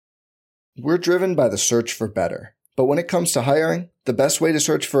We're driven by the search for better. But when it comes to hiring, the best way to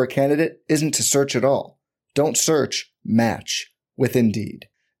search for a candidate isn't to search at all. Don't search, match with Indeed.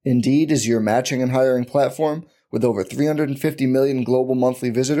 Indeed is your matching and hiring platform with over 350 million global monthly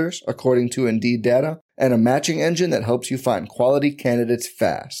visitors, according to Indeed data, and a matching engine that helps you find quality candidates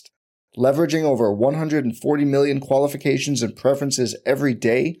fast. Leveraging over 140 million qualifications and preferences every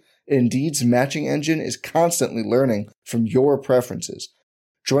day, Indeed's matching engine is constantly learning from your preferences.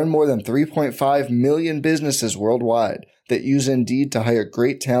 Join more than 3.5 million businesses worldwide that use Indeed to hire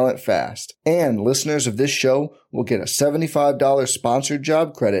great talent fast. And listeners of this show will get a $75 sponsored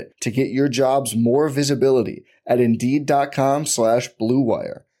job credit to get your jobs more visibility at Indeed.com/Blue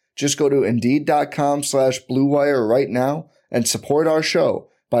Wire. Just go to Indeed.com/Blue Wire right now and support our show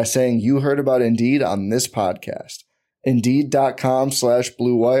by saying you heard about Indeed on this podcast.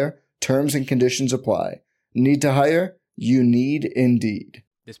 Indeed.com/Blue Wire. Terms and conditions apply. Need to hire? You need Indeed.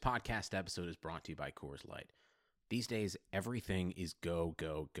 This podcast episode is brought to you by Coors Light. These days, everything is go,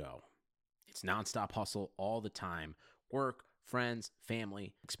 go, go. It's nonstop hustle all the time. Work, friends,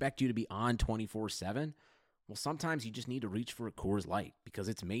 family, expect you to be on 24/7. Well, sometimes you just need to reach for a Coors Light because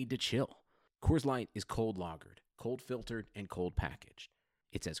it's made to chill. Coors Light is cold lagered, cold filtered, and cold packaged.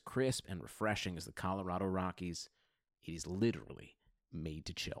 It's as crisp and refreshing as the Colorado Rockies. It is literally made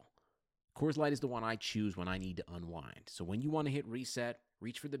to chill. Coors Light is the one I choose when I need to unwind. So when you want to hit reset,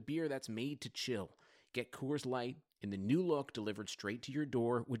 reach for the beer that's made to chill. Get Coors Light in the new look delivered straight to your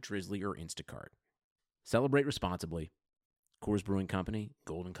door with Drizzly or Instacart. Celebrate responsibly. Coors Brewing Company,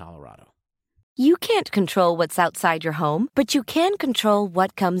 Golden, Colorado. You can't control what's outside your home, but you can control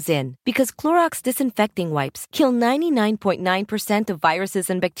what comes in. Because Clorox disinfecting wipes kill 99.9% of viruses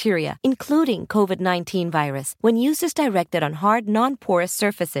and bacteria, including COVID-19 virus, when used as directed on hard, non-porous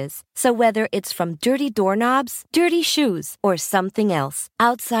surfaces. So whether it's from dirty doorknobs, dirty shoes, or something else,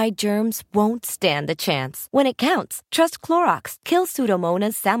 outside germs won't stand a chance. When it counts, trust Clorox. Kill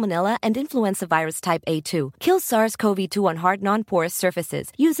Pseudomonas, Salmonella, and influenza virus type A2. Kill SARS-CoV-2 on hard, non-porous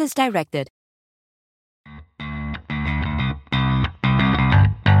surfaces. Use as directed.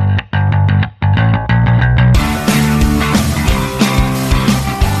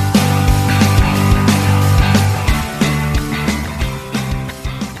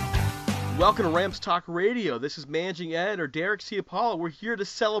 Welcome to Rams Talk Radio. This is Managing Ed or Derek C. Apollo. We're here to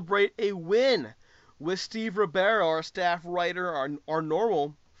celebrate a win with Steve Ribeiro, our staff writer, our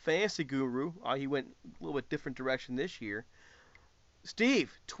normal fantasy guru. He went a little bit different direction this year.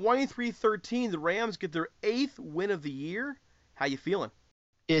 Steve, 23-13, the Rams get their 8th win of the year. How you feeling?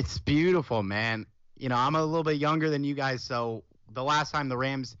 It's beautiful, man. You know, I'm a little bit younger than you guys, so the last time the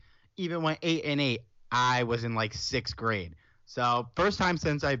Rams even went 8-8, I was in like 6th grade. So first time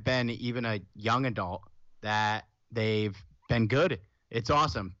since I've been even a young adult that they've been good. It's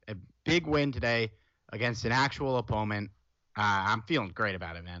awesome. A big win today against an actual opponent. I'm feeling great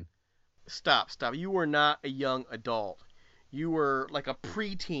about it, man. Stop. You were not a young adult. You were like a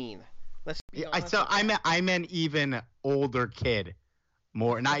preteen. Let's be honest. I meant even older kid,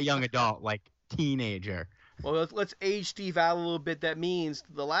 more not young adult, like teenager. Well, let's age Steve out a little bit. That means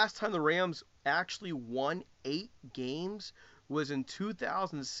the last time the Rams actually won 8 games was in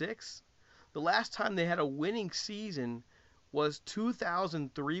 2006. The last time they had a winning season was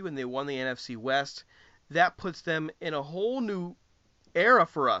 2003 when they won the NFC West. That puts them in a whole new era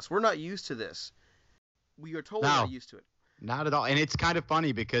for us. We're not used to this. We are totally not used to it. Not at all. And it's kind of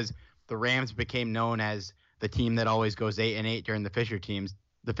funny because the Rams became known as the team that always goes 8-8 during the Fisher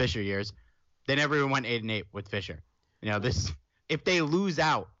years. They never even went 8-8 with Fisher. You know, if they lose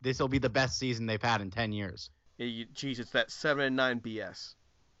out, this will be the best season they've had in 10 years. Geez, it's that 7-9 BS.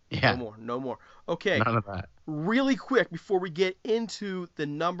 Yeah. No more. Okay. None of that. Really quick, before we get into the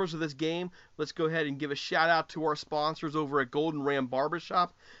numbers of this game, let's go ahead and give a shout out to our sponsors over at Golden Ram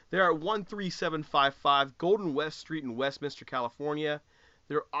Barbershop. They're at 13755 Golden West Street in Westminster, California.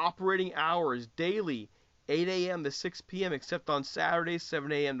 Their operating hours daily, 8 a.m. to 6 p.m., except on Saturdays,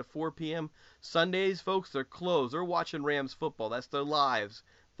 7 a.m. to 4 p.m. Sundays, folks, they're closed. They're watching Rams football. That's their lives.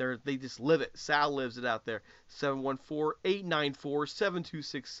 They just live it. Sal lives it out there.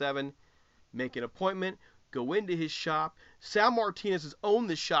 714-894-7267. Make an appointment. Go into his shop. Sal Martinez has owned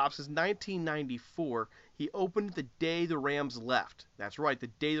the shop since 1994. He opened the day the Rams left. That's right, the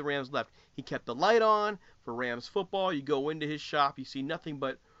day the Rams left. He kept the light on for Rams football. You go into his shop, you see nothing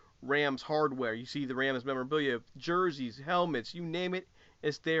but Rams hardware. You see the Rams memorabilia, jerseys, helmets, you name it,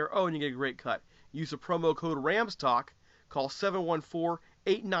 it's there. Oh, and you get a great cut. Use the promo code RAMSTALK. Call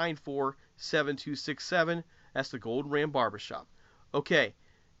 714-894-7267. That's the Golden Ram Barbershop. Okay,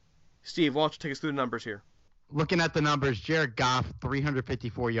 Steve, why don't you take us through the numbers here? Looking at the numbers, Jared Goff,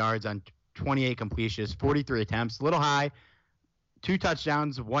 354 yards on 28 completions, 43 attempts, a little high, 2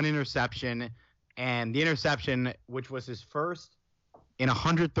 touchdowns, 1 interception, and the interception, which was his first in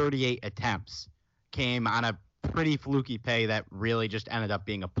 138 attempts, came on a pretty fluky play that really just ended up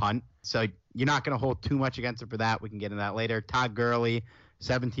being a punt. So you're not going to hold too much against him for that. We can get into that later. Todd Gurley,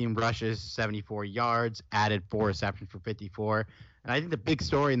 17 rushes, 74 yards, added 4 receptions for 54. And I think the big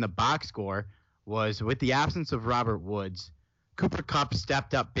story in the box score was with the absence of Robert Woods, Cooper Kupp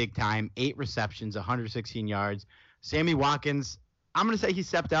stepped up big time, 8 receptions, 116 yards. Sammy Watkins, I'm going to say he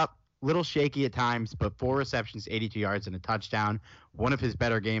stepped up, little shaky at times, but 4 receptions, 82 yards, and a touchdown. One of his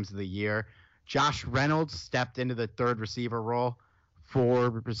better games of the year. Josh Reynolds stepped into the third receiver role, 4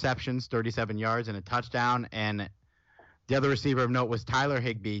 receptions, 37 yards, and a touchdown. And the other receiver of note was Tyler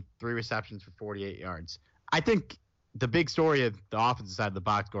Higbee, 3 receptions for 48 yards. I think the big story of the offensive side of the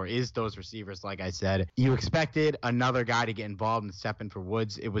box score is those receivers, like I said. You expected another guy to get involved and step in for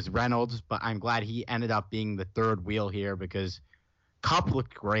Woods. It was Reynolds, but I'm glad he ended up being the third wheel here because Kupp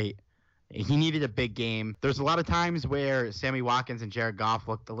looked great. He needed a big game. There's a lot of times where Sammy Watkins and Jared Goff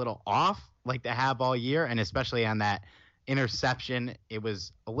looked a little off, like they have all year, and especially on that interception, it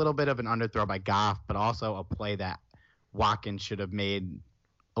was a little bit of an underthrow by Goff, but also a play that Watkins should have made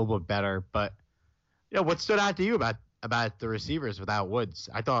a little bit better. But what stood out to you about the receivers without Woods?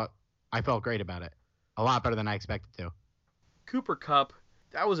 I felt great about it, a lot better than I expected to. Cooper Kupp,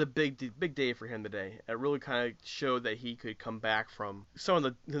 that was a big day for him today. It really kind of showed that he could come back from some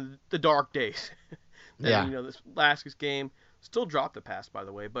of the dark days. This last week's game still dropped the pass, by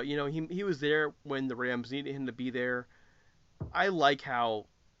the way, but he was there when the Rams needed him to be there. I like how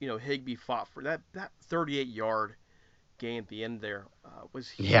Higbee fought for that 38-yard gain at the end there was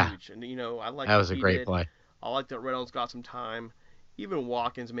huge. Yeah. And I like that was a great play. I like that Reynolds got some time. Even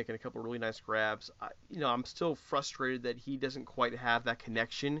Watkins making a couple of really nice grabs. I'm still frustrated that he doesn't quite have that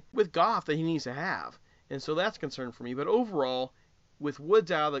connection with Goff that he needs to have. And so that's a concern for me. But overall, with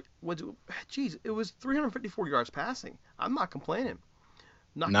Woods out, it was 354 yards passing. I'm not complaining.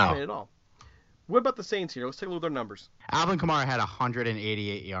 Not complaining at all. What about the Saints here? Let's take a look at their numbers. Alvin Kamara had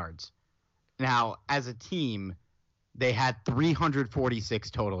 188 yards. Now, as a team, they had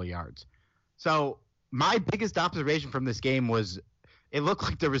 346 total yards. So my biggest observation from this game was it looked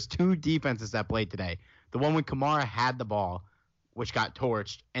like there was 2 defenses that played today. The one when Kamara had the ball, which got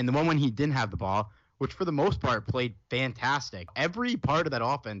torched, and the one when he didn't have the ball, which for the most part played fantastic. Every part of that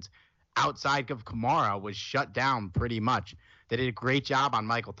offense outside of Kamara was shut down pretty much. They did a great job on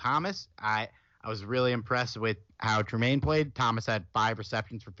Michael Thomas. I was really impressed with how Tremaine played. Thomas had 5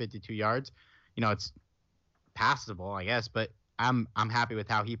 receptions for 52 yards. It's passable, I guess, but I'm happy with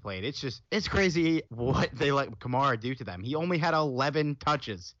how he played. It's crazy what they let Kamara do to them. He only had 11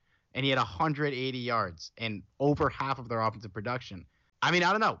 touches, and he had 180 yards and over half of their offensive production. I mean,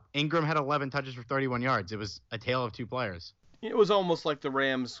 I don't know. Ingram had 11 touches for 31 yards. It was a tale of 2 players. It was almost like the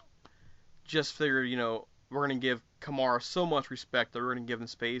Rams just figured, we're going to give Kamara so much respect that we're going to give him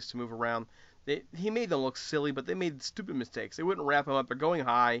space to move around. He made them look silly, but they made stupid mistakes. They wouldn't wrap him up. They're going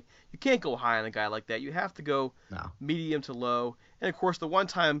high. You can't go high on a guy like that. You have to go medium to low. And, of course, the one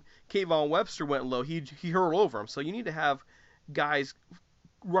time Kayvon Webster went low, he hurled over him. So you need to have guys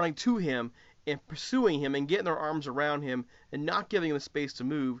running to him and pursuing him and getting their arms around him and not giving him space to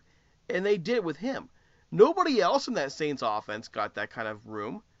move. And they did it with him. Nobody else in that Saints offense got that kind of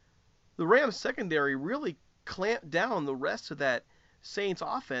room. The Rams secondary really clamped down the rest of that Saints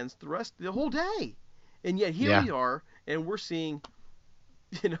offense the whole day. And yet here we are, and we're seeing,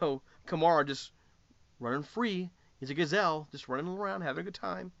 Kamara just running free. He's a gazelle, just running around, having a good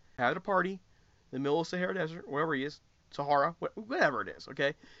time, having a party in the middle of Sahara Desert, wherever he is, Sahara, whatever it is,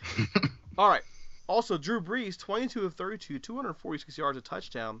 okay? All right. Also, Drew Brees, 22 of 32, 246 yards, a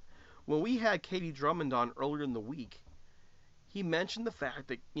touchdown. When we had Katie Drummond on earlier in the week, he mentioned the fact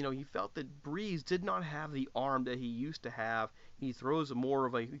that, he felt that Brees did not have the arm that he used to have. He throws more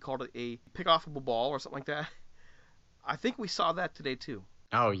of he called it a pick-offable ball or something like that. I think we saw that today too.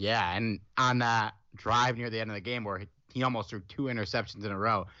 Oh, yeah, and on that drive near the end of the game where he almost threw 2 interceptions in a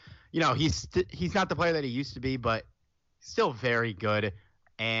row, he's not the player that he used to be, but still very good.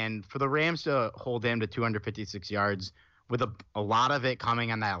 And for the Rams to hold him to 256 yards with a lot of it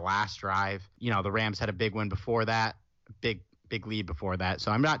coming on that last drive, the Rams had a big win before that, big lead before that.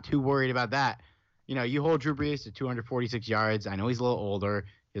 So I'm not too worried about that. You hold Drew Brees to 246 yards. I know he's a little older.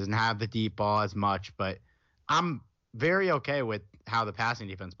 He doesn't have the deep ball as much, but I'm very okay with how the passing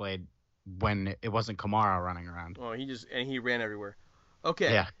defense played when it wasn't Kamara running around. Oh, he ran everywhere.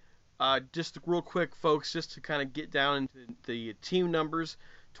 Okay. Yeah. Just real quick, folks, just to kind of get down into the team numbers.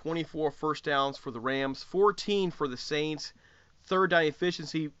 24 first downs for the Rams, 14 for the Saints, Third down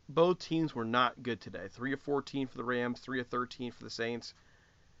efficiency, both teams were not good today. 3 of 14 for the Rams, 3 of 13 for the Saints.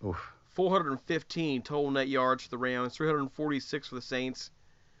 Oof. 415 total net yards for the Rams, 346 for the Saints.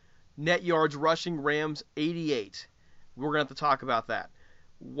 Net yards rushing, Rams 88. We're going to have to talk about that.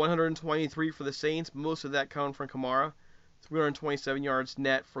 123 for the Saints, most of that coming from Kamara. 327 yards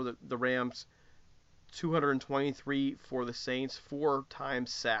net for the Rams. 223 for the Saints. 4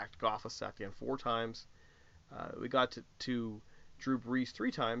 times sacked. Goff was sacked again 4 times. We got to Drew Brees 3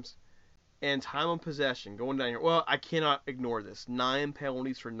 times. And time on possession, going down here. Well, I cannot ignore this. 9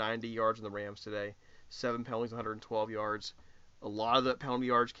 penalties for 90 yards in the Rams today. 7 penalties, 112 yards. A lot of the penalty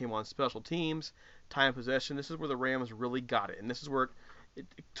yards came on special teams. Time of possession, this is where the Rams really got it. And this is where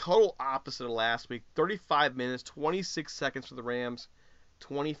total opposite of last week. 35 minutes, 26 seconds for the Rams.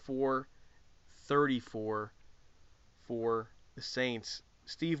 24-34 for the Saints.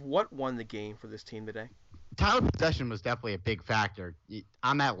 Steve, what won the game for this team today? Time of possession was definitely a big factor.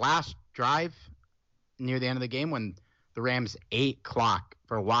 On that last drive near the end of the game when the Rams ate clock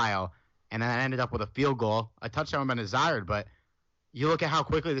for a while and then ended up with a field goal, a touchdown would have been desired, but you look at how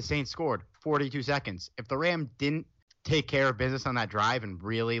quickly the Saints scored, 42 seconds. If the Rams didn't take care of business on that drive and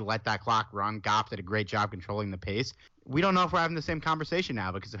really let that clock run, Goff did a great job controlling the pace. We don't know if we're having the same conversation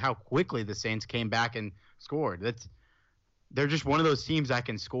now because of how quickly the Saints came back and scored. They're just one of those teams that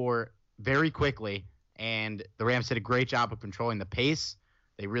can score very quickly, and the Rams did a great job of controlling the pace.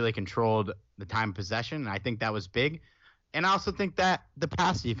 They really controlled the time of possession, and I think that was big. And I also think that the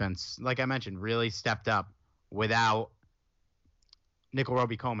pass defense, like I mentioned, really stepped up without Nickel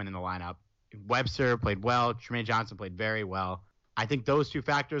Roby-Coleman in the lineup. Webster played well. Tremaine Johnson played very well. I think those two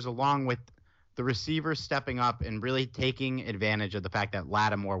factors, along with the receivers stepping up and really taking advantage of the fact that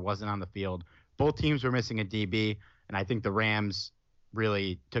Lattimore wasn't on the field. Both teams were missing a DB, and I think the Rams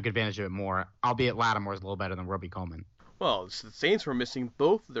really took advantage of it more, albeit Lattimore's a little better than Roby-Coleman. Well, the Saints were missing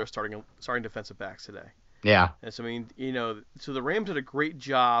both of their starting defensive backs today. Yeah. And so, I mean, so the Rams did a great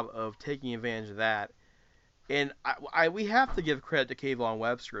job of taking advantage of that. And we have to give credit to Kayvon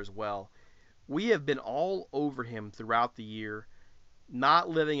Webster as well. We have been all over him throughout the year, not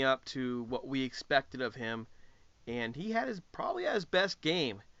living up to what we expected of him. And he had probably his best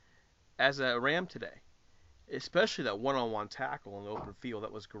game as a Ram today, especially that one-on-one tackle in the open field.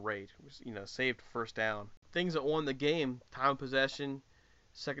 That was great. It was, saved first down. Things that won the game: time of possession,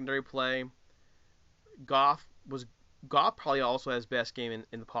 secondary play. Goff probably also has best game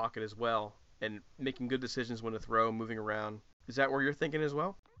in the pocket as well, and making good decisions when to throw, moving around. Is that where you're thinking as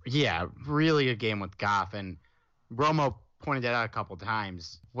well? Yeah, really a game with Goff, and Romo pointed that out a couple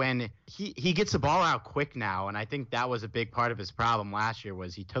times. When he gets the ball out quick now, and I think that was a big part of his problem last year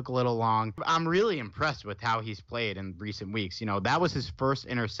was he took a little long. I'm really impressed with how he's played in recent weeks. That was his first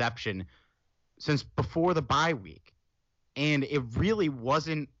interception since before the bye week, and it really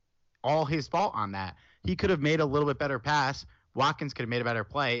wasn't all his fault on that. He could have made a little bit better pass. Watkins could have made a better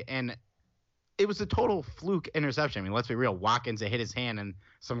play, and it was a total fluke interception. I mean, let's be real. Watkins, it hit his hand, and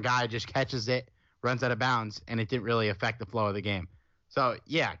some guy just catches it, runs out of bounds, and it didn't really affect the flow of the game. So,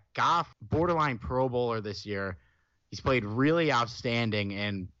 yeah, Goff, borderline Pro Bowler this year. He's played really outstanding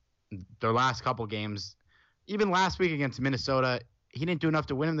in their last couple games. Even last week against Minnesota, he didn't do enough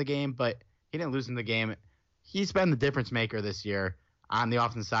to win him the game, but he didn't lose in the game. He's been the difference maker this year on the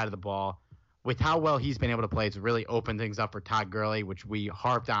offensive side of the ball. With how well he's been able to play, it's really opened things up for Todd Gurley, which we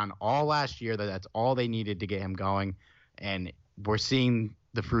harped on all last year, that's all they needed to get him going. And we're seeing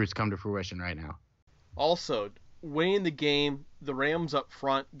the fruits come to fruition right now. Also, winning the game, the Rams up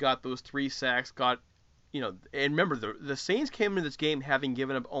front got those 3 sacks, and remember, the Saints came into this game having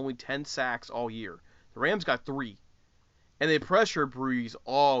given up only 10 sacks all year. The Rams got 3. And they pressured Brees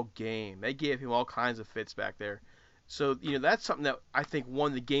all game. They gave him all kinds of fits back there. So, that's something that I think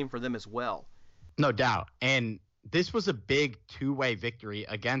won the game for them as well. No doubt. And this was a big two-way victory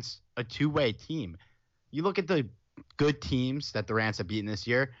against a two-way team. You look at the good teams that the Rams have beaten this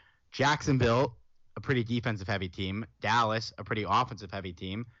year. Jacksonville, a pretty defensive-heavy team. Dallas, a pretty offensive-heavy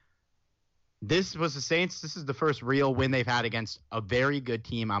team. This was the Saints. This is the first real win they've had against a very good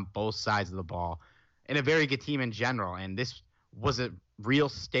team on both sides of the ball and a very good team in general. And this was a real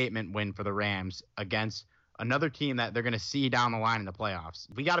statement win for the Rams against another team that they're going to see down the line in the playoffs.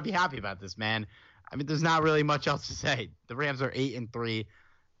 We got to be happy about this, man. I mean, there's not really much else to say. The Rams are 8-3.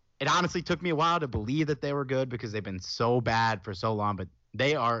 It honestly took me a while to believe that they were good because they've been so bad for so long, but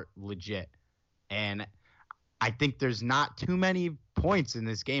they are legit. And I think there's not too many points in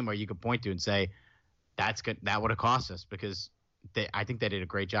this game where you could point to and say that's good. That would have cost us because I think they did a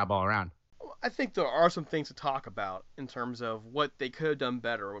great job all around. I think there are some things to talk about in terms of what they could have done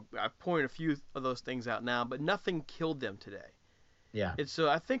better. I've pointed a few of those things out now, but nothing killed them today. Yeah. And so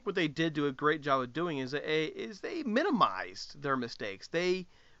I think what they did do a great job of doing is they minimized their mistakes. They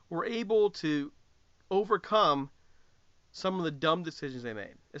were able to overcome some of the dumb decisions they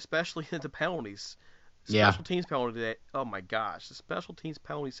made, especially the penalties. Special teams penalty today. Oh my gosh, the special teams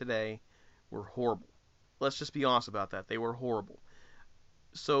penalties today were horrible. Let's just be honest about that. They were horrible.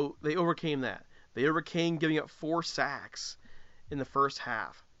 So they overcame that. They overcame giving up 4 sacks in the first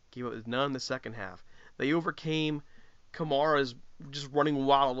half. Gave up none in the second half. They overcame Kamara's just running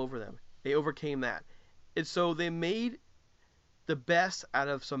wild over them. They overcame that. And so they made the best out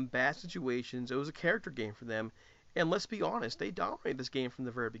of some bad situations. It was a character game for them. And let's be honest, they dominated this game from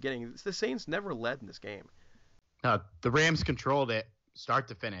the very beginning. The Saints never led in this game. The Rams controlled it start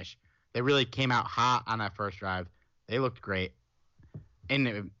to finish. They really came out hot on that first drive. They looked great.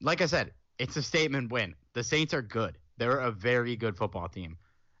 And like I said, it's a statement win. The Saints are good. They're a very good football team.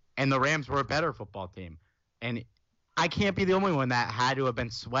 And the Rams were a better football team. And I can't be the only one that had to have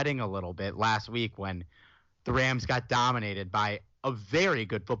been sweating a little bit last week when the Rams got dominated by a very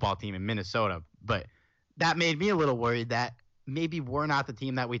good football team in Minnesota. But that made me a little worried that maybe we're not the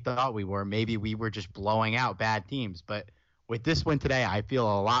team that we thought we were. Maybe we were just blowing out bad teams. But with this win today, I feel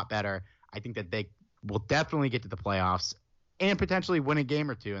a lot better. I think that they will definitely get to the playoffs and potentially win a game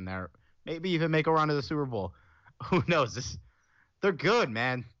or two in there. Maybe even make a run to the Super Bowl. Who knows? They're good,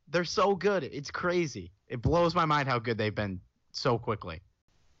 man. They're so good. It's crazy. It blows my mind how good they've been so quickly.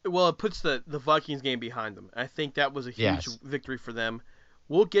 Well, it puts the Vikings game behind them. I think that was a huge victory for them.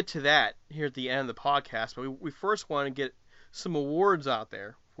 We'll get to that here at the end of the podcast, but we first want to get some awards out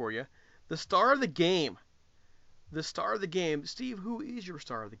there for you. The star of the game. The star of the game. Steve, who is your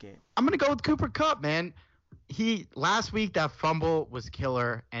star of the game? I'm going to go with Cooper Kupp, man. Last week, that fumble was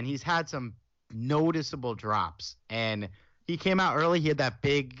killer, and he's had some noticeable drops. And he came out early. He had that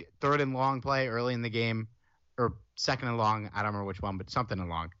big 3rd and long play early in the game, or 2nd and long. I don't remember which one, but something and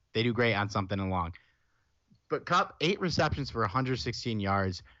long. They do great on something and long. But Kupp, 8 receptions for 116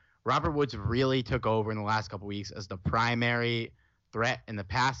 yards. Robert Woods really took over in the last couple weeks as the primary threat in the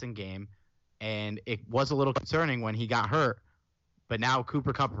passing game, and it was a little concerning when he got hurt. But now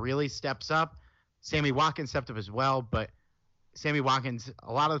Cooper Kupp really steps up. Sammy Watkins stepped up as well, but Sammy Watkins,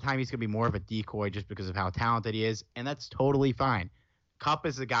 a lot of the time he's going to be more of a decoy just because of how talented he is, and that's totally fine. Kupp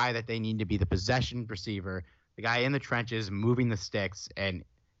is the guy that they need to be the possession receiver, the guy in the trenches moving the sticks, and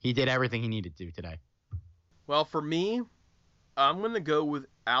he did everything he needed to today. Well, for me, I'm going to go with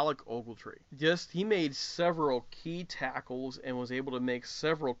Alec Ogletree. He made several key tackles and was able to make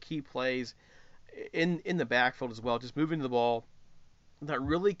several key plays in the backfield as well, just moving the ball that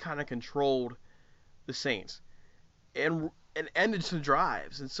really kind of controlled the Saints and ended some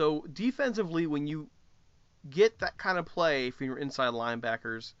drives. And so defensively, when you get that kind of play from your inside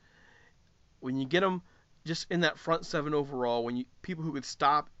linebackers, when you get them just in that front 7 overall, people who could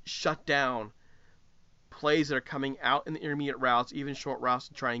stop, shut down plays that are coming out in the intermediate routes, even short routes,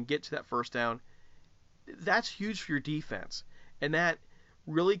 to try and get to that first down, that's huge for your defense. And that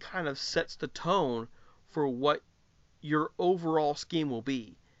really kind of sets the tone for what your overall scheme will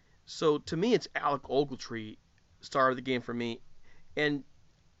be. So to me, it's Alec Ogletree, star of the game for me. And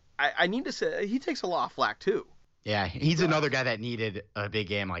I need to say, he takes a lot of flack too. Yeah, he's another guy that needed a big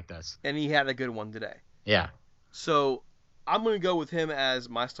game like this. And he had a good one today. Yeah. So I'm going to go with him as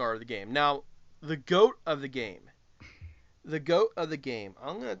my star of the game. Now, the GOAT of the game. The GOAT of the game.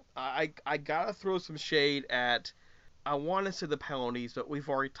 I got to throw some shade at, I want to say the penalties, but we've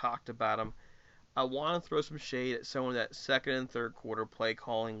already talked about them. I want to throw some shade at some of that 2nd and 3rd quarter play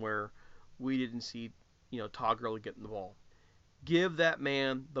calling where we didn't see, Todd Gurley getting the ball. Give that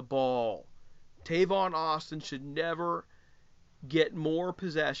man the ball. Tavon Austin should never get more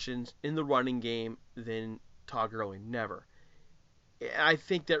possessions in the running game than Todd Gurley. Never. I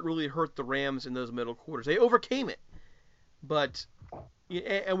think that really hurt the Rams in those middle quarters. They overcame it.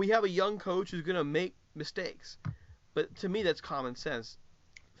 And we have a young coach who's going to make mistakes. But to me, that's common sense.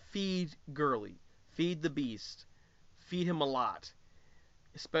 Feed Gurley. Feed the beast. Feed him a lot.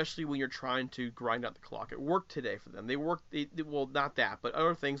 Especially when you're trying to grind out the clock. It worked today for them. Well, not that, but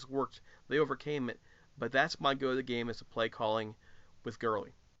other things worked. They overcame it. But that's my go of the game as a play calling with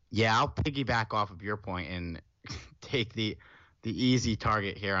Gurley. Yeah, I'll piggyback off of your point and take the easy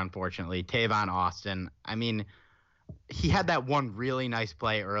target here, unfortunately. Tavon Austin. I mean, he had that one really nice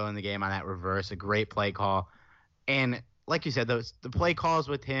play early in the game on that reverse, a great play call. And like you said, the play calls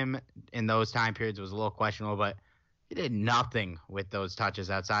with him in those time periods was a little questionable, but he did nothing with those touches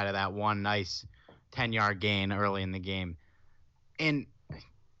outside of that one nice 10-yard gain early in the game. And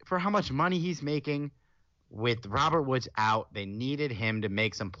for how much money he's making, with Robert Woods out, they needed him to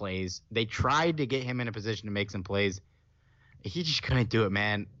make some plays. They tried to get him in a position to make some plays. He just couldn't do it,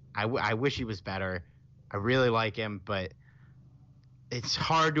 man. I wish he was better. I really like him, but it's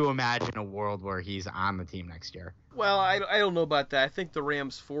hard to imagine a world where he's on the team next year. Well, I don't know about that. I think the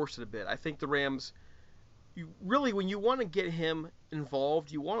Rams forced it a bit. I think the Rams, when you want to get him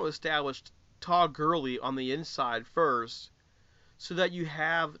involved, you want to establish Todd Gurley on the inside first, so that you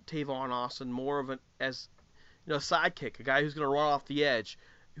have Tavon Austin more of a sidekick, a guy who's going to run off the edge,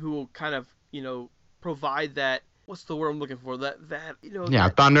 who will kind of provide that. What's the word I'm looking for?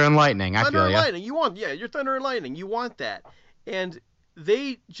 Thunder and lightning. Thunder and lightning. You want you're thunder and lightning. You want that, and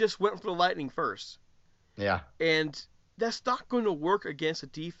they just went for the lightning first. Yeah. And that's not going to work against a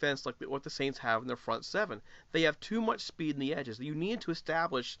defense like what the Saints have in their front seven. They have too much speed in the edges. You need to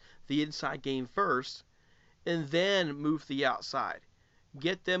establish the inside game first, and then move to the outside.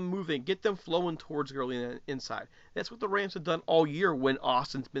 Get them moving. Get them flowing towards Gurley inside. That's what the Rams have done all year when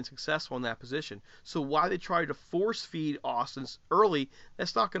Austin's been successful in that position. So why they try to force feed Austin's early,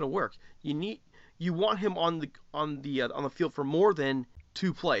 that's not going to work. You want him on the field for more than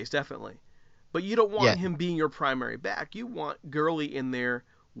 2 plays, definitely. But you don't want him being your primary back. You want Gurley in there,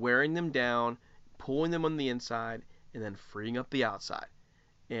 wearing them down, pulling them on the inside, and then freeing up the outside.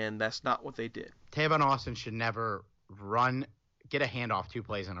 And that's not what they did. Tavon Austin should never get a handoff 2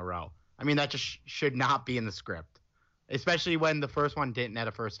 plays in a row. I mean, that just should not be in the script, especially when the first one didn't net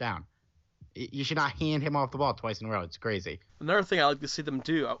a first down. You should not hand him off the ball twice in a row. It's crazy. Another thing I like to see them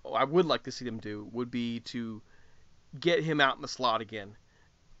do, I would like to see them do, would be to get him out in the slot again.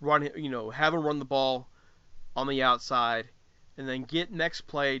 Have him run the ball on the outside, and then get next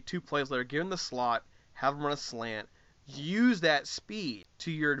play, 2 plays later, get in the slot, have him run a slant. Use that speed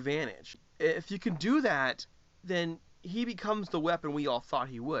to your advantage. If you can do that, then he becomes the weapon we all thought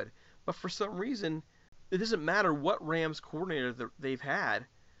he would. But for some reason, it doesn't matter what Rams coordinator they've had,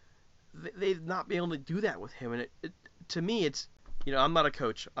 they've not been able to do that with him. And to me, it's, I'm not a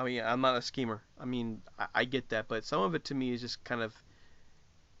coach. I mean, I'm not a schemer. I mean, I get that. But some of it to me is just kind of,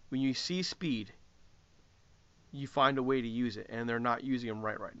 when you see speed, you find a way to use it. And they're not using them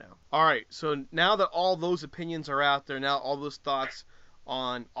right now. All right, so now that all those opinions are out there, now all those thoughts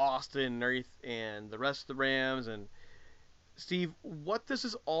on Austin and the rest of the Rams, and Steve, what does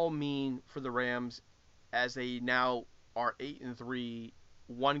this all mean for the Rams as they now are 8-3,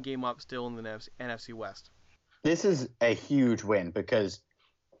 1 game up still in the NFC West? This is a huge win because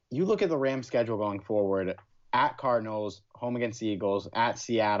you look at the Rams schedule going forward: at Cardinals, home against the Eagles, at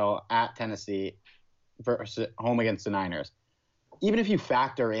Seattle, at Tennessee, versus home against the Niners. Even if you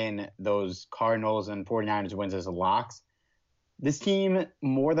factor in those Cardinals and 49ers wins as locks, this team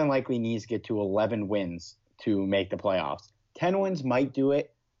more than likely needs to get to 11 wins to make the playoffs. 10 wins might do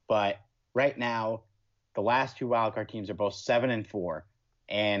it, but right now, the last 2 wildcard teams are both 7-4,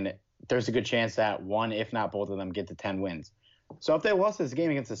 and there's a good chance that one, if not both of them, get to 10 wins. So if they lost this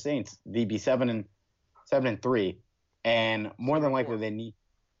game against the Saints, they'd be 7-3, and more than likely they need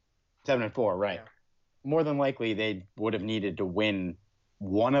 7-4, right? Yeah. More than likely they would have needed to win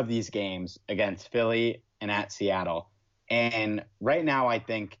one of these games against Philly and at Seattle. And right now, I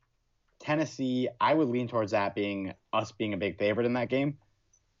think Tennessee, I would lean towards that being a big favorite in that game.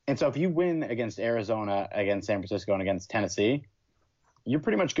 And so if you win against Arizona, against San Francisco, and against Tennessee, you're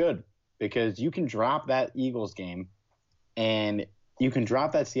pretty much good, because you can drop that Eagles game and you can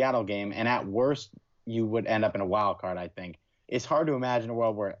drop that Seattle game, and at worst, you would end up in a wild card, I think. It's hard to imagine a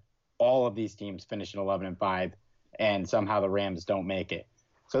world where all of these teams finish at 11-5 and somehow the Rams don't make it.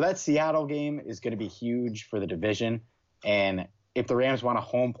 So that Seattle game is going to be huge for the division. And if the Rams want a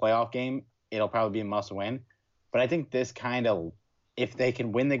home playoff game, it'll probably be a must-win. But I think this kind of, if they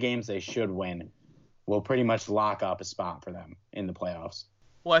can win the games they should win, will pretty much lock up a spot for them in the playoffs.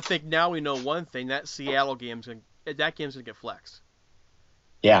 Well, I think now we know one thing: that Seattle game's gonna get flexed.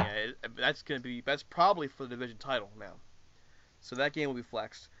 Yeah, that's probably for the division title now. So that game will be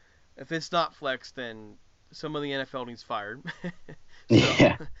flexed. If it's not flexed, then some of the NFL needs fired.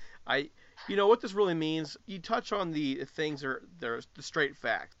 Yeah. What this really means, you touch on the things there's the straight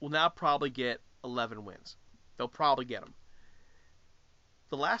facts. We'll now probably get 11 wins. They'll probably get them.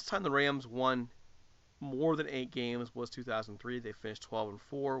 The last time the Rams won more than 8 games was 2003. They finished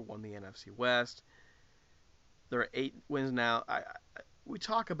 12-4, won the NFC West. There are 8 wins now. We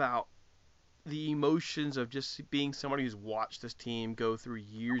talk about the emotions of just being somebody who's watched this team go through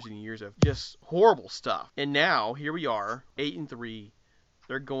years and years of just horrible stuff. And now, here we are, 8-3.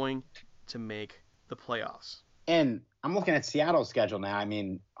 They're going to make the playoffs. And I'm looking at Seattle's schedule now. I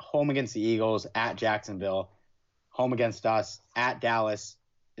mean, home against the Eagles, at Jacksonville, home against us, at Dallas.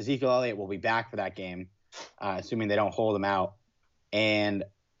 Ezekiel Elliott will be back for that game, assuming they don't hold him out, and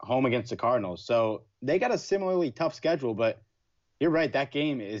home against the Cardinals. So they got a similarly tough schedule, but you're right. That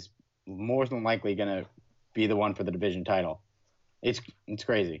game is more than likely going to be the one for the division title. It's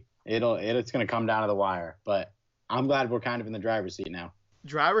crazy. It's going to come down to the wire, but I'm glad we're kind of in the driver's seat now.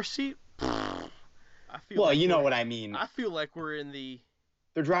 Driver's seat? You know what I mean. I feel like we're in the...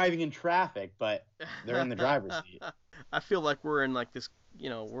 They're driving in traffic, but they're in the driver's seat. I feel like we're in like this,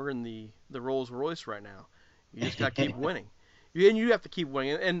 we're in the Rolls Royce right now. You just got to keep winning. And you have to keep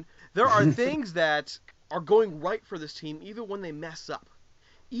winning. And there are things that are going right for this team even when they mess up.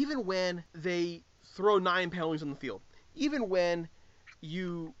 Even when they throw 9 penalties on the field. Even when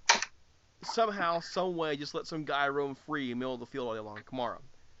you somehow, some way, just let some guy roam free in the middle of the field all day long, Kamara.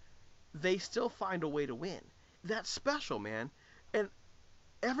 They still find a way to win. That's special, man. And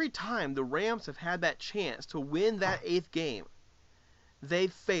every time the Rams have had that chance to win that 8th game,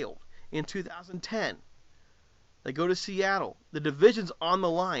 they've failed. In 2010, they go to Seattle. The division's on the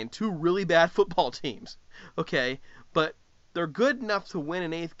line. 2 really bad football teams. Okay, but they're good enough to win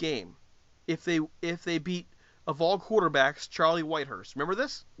an 8th game if they beat, of all quarterbacks, Charlie Whitehurst. Remember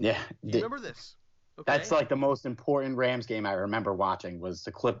this? Yeah. You remember this? Okay. That's like the most important Rams game I remember watching was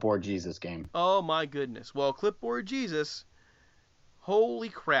the Clipboard Jesus game. Oh, my goodness. Well, Clipboard Jesus, holy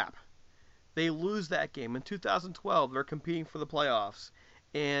crap. They lose that game. In 2012, they're competing for the playoffs,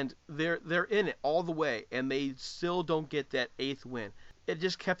 and they're in it all the way, and they still don't get that 8th win. It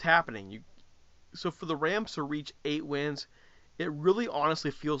just kept happening. So for the Rams to reach 8 wins, it really honestly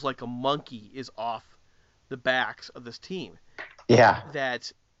feels like a monkey is off the backs of this team. Yeah.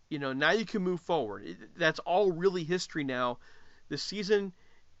 That, now you can move forward. That's all really history now. The season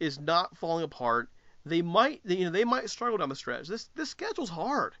is not falling apart. They might struggle down the stretch. This schedule's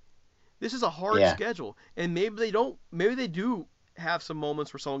hard. This is a hard schedule. And maybe they do have some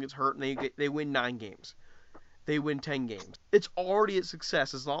moments where someone gets hurt and they win 9 games. They win 10 games. It's already a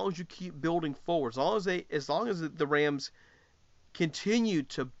success as long as you keep building forward. As long as the Rams continue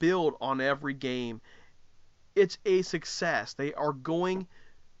to build on every game, it's a success. They are going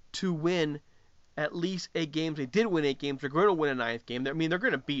to win at least 8 games. They did win 8 games. They're going to win a 9th game. They're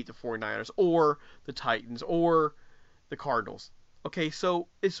going to beat the 49ers or the Titans or the Cardinals. Okay, so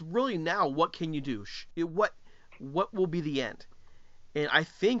it's really now what can you do? What will be the end? And I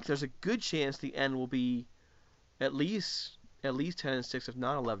think there's a good chance the end will be at least 10-6, if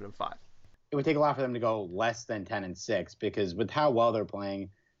not 11-5. It would take a lot for them to go less than 10-6 because with how well they're playing,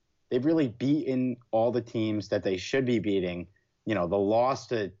 they've really beaten all the teams that they should be beating. The loss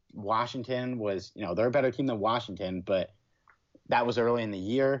to Washington was, they're a better team than Washington, but that was early in the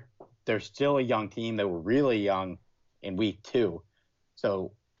year. They're still a young team. They were really young in week 2.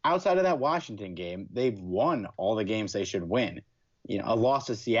 So outside of that Washington game, they've won all the games they should win. A loss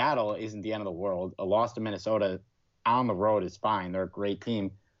to Seattle isn't the end of the world. A loss to Minnesota on the road is fine. They're a great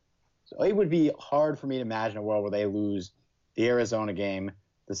team. So it would be hard for me to imagine a world where they lose the Arizona game,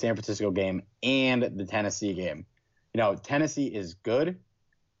 the San Francisco game, and the Tennessee game. Tennessee is good.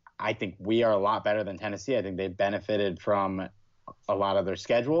 I think we are a lot better than Tennessee. I think they benefited from a lot of their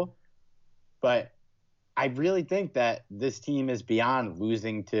schedule. But I really think that this team is beyond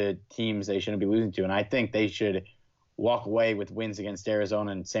losing to teams they shouldn't be losing to. And I think they should walk away with wins against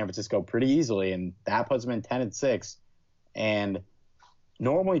Arizona and San Francisco pretty easily. And that puts them in 10-6. And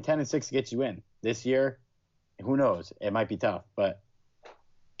normally 10-6 gets you in. This year, who knows? It might be tough, but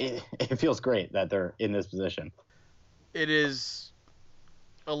it feels great that they're in this position. It is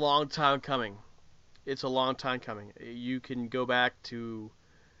a long time coming. It's a long time coming. You can go back to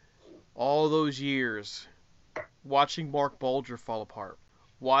all those years watching Mark Bulger fall apart,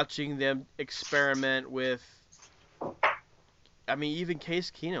 watching them experiment with, even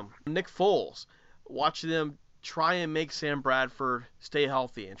Case Keenum, Nick Foles, watching them try and make Sam Bradford stay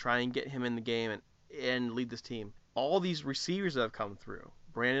healthy and try and get him in the game and lead this team. All these receivers that have come through,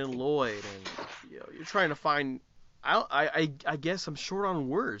 Brandon Lloyd, and you're trying to find. I guess I'm short on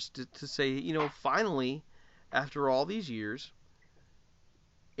words to say, finally, after all these years,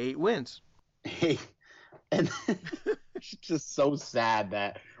 8 wins. And it's just so sad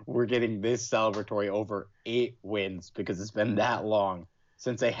that we're getting this celebratory over 8 wins because it's been that long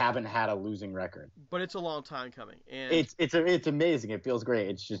since they haven't had a losing record. But it's a long time coming, and it's amazing. It feels great.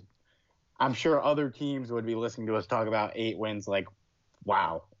 It's just, I'm sure other teams would be listening to us talk about 8 wins like,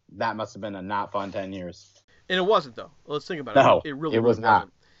 wow, that must have been a not fun 10 years. And it wasn't, though. Let's think about it. It really was not.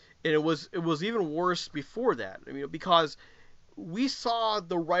 Wasn't. And it was even worse before that. Because we saw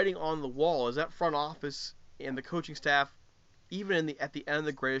the writing on the wall as that front office and the coaching staff, even at the end of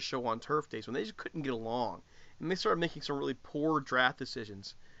the Greatest Show on Turf days, when they just couldn't get along, and they started making some really poor draft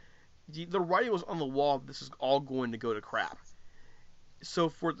decisions. The writing was on the wall. This is all going to go to crap. So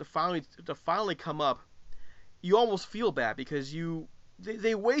for it to finally come up, you almost feel bad because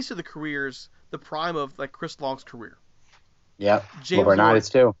they wasted the prime of like Chris Long's career. Yep. James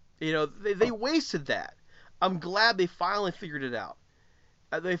Laurinaitis too. You know, they wasted that. I'm glad they finally figured it out.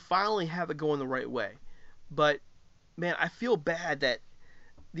 They finally have it going the right way. But, man, I feel bad that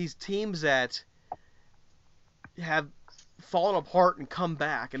these teams that have fallen apart and come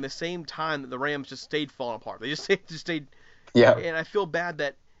back in the same time that the Rams just stayed falling apart. They just stayed. Yeah. And I feel bad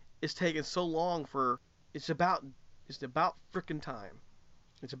that it's taken so long for. It's about frickin' time.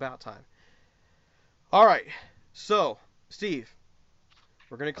 It's about time. All right. So, Steve,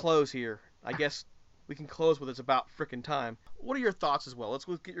 we're gonna close here. I guess we can close with it's about frickin' time. What are your thoughts as well? Let's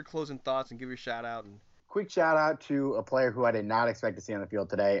get your closing thoughts and give your shout out. And Quick shout out to a player who I did not expect to see on the field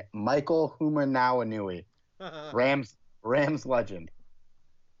today, Michael Hoomanawanui, Rams legend.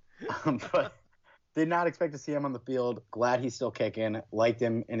 But did not expect to see him on the field. Glad he's still kicking. Liked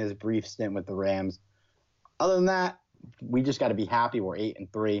him in his brief stint with the Rams. Other than that, we just got to be happy we're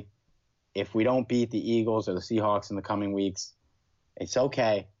 8-3. If we don't beat the Eagles or the Seahawks in the coming weeks, it's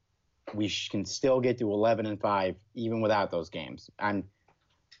okay. We can still get to 11-5 even without those games. I'm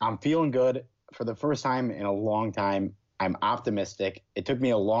feeling good. For the first time in a long time, I'm optimistic. It took me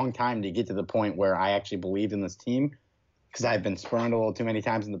a long time to get to the point where I actually believed in this team because I've been spurned a little too many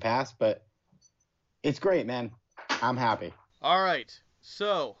times in the past, but it's great, man. I'm happy. All right,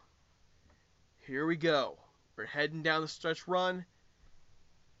 so here we go. We're heading down the stretch run.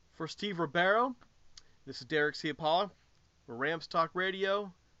 For Steve Ribeiro, this is Derek Ciapala. For Rams Talk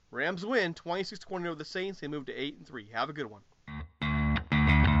Radio. Rams win 26-20 over the Saints. They move to 8-3. Have a good one.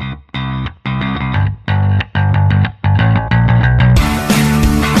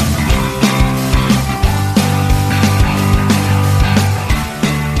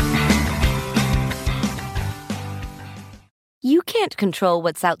 You can't control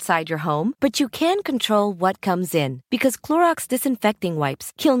what's outside your home, but you can control what comes in. Because Clorox disinfecting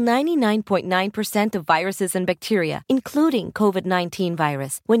wipes kill 99.9% of viruses and bacteria, including COVID-19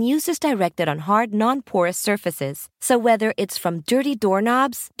 virus, when used as directed on hard, non-porous surfaces. So whether it's from dirty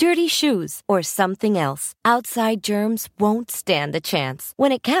doorknobs, dirty shoes, or something else, outside germs won't stand a chance.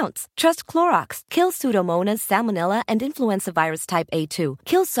 When it counts, trust Clorox. Kill Pseudomonas, Salmonella, and influenza virus type A2.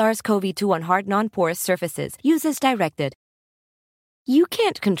 Kill SARS-CoV-2 on hard, non-porous surfaces. Use as directed. You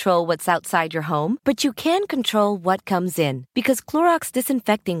can't control what's outside your home, but you can control what comes in. Because Clorox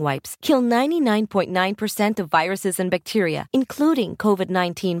disinfecting wipes kill 99.9% of viruses and bacteria, including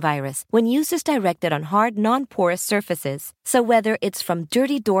COVID-19 virus, when used as directed on hard, non-porous surfaces. So whether it's from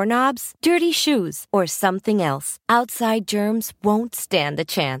dirty doorknobs, dirty shoes, or something else, outside germs won't stand a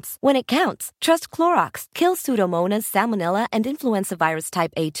chance. When it counts, trust Clorox. Kill Pseudomonas, Salmonella, and influenza virus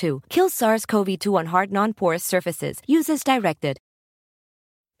type A2. Kill SARS-CoV-2 on hard, non-porous surfaces. Use as directed.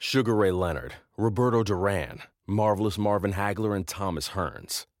 Sugar Ray Leonard, Roberto Duran, Marvelous Marvin Hagler, and Thomas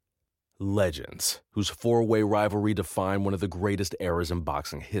Hearns. Legends, whose four-way rivalry defined one of the greatest eras in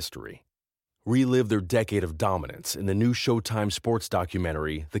boxing history. Relive their decade of dominance in the new Showtime sports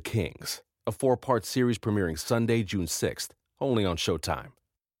documentary, The Kings, a 4-part series premiering Sunday, June 6th, only on Showtime.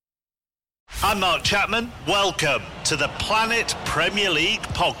 I'm Mark Chapman. Welcome to the Planet Premier League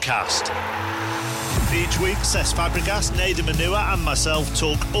podcast. Each week, Cesc Fabregas, Nader Manua and myself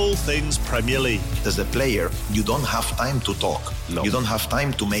talk all things Premier League. As a player, you don't have time to talk. No. You don't have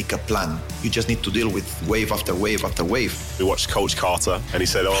time to make a plan. You just need to deal with wave after wave after wave. We watched Coach Carter and he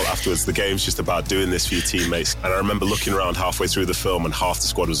said, afterwards, the game's just about doing this for your teammates. And I remember looking around halfway through the film and half the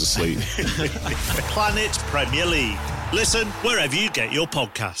squad was asleep. Planet Premier League. Listen wherever you get your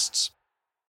podcasts.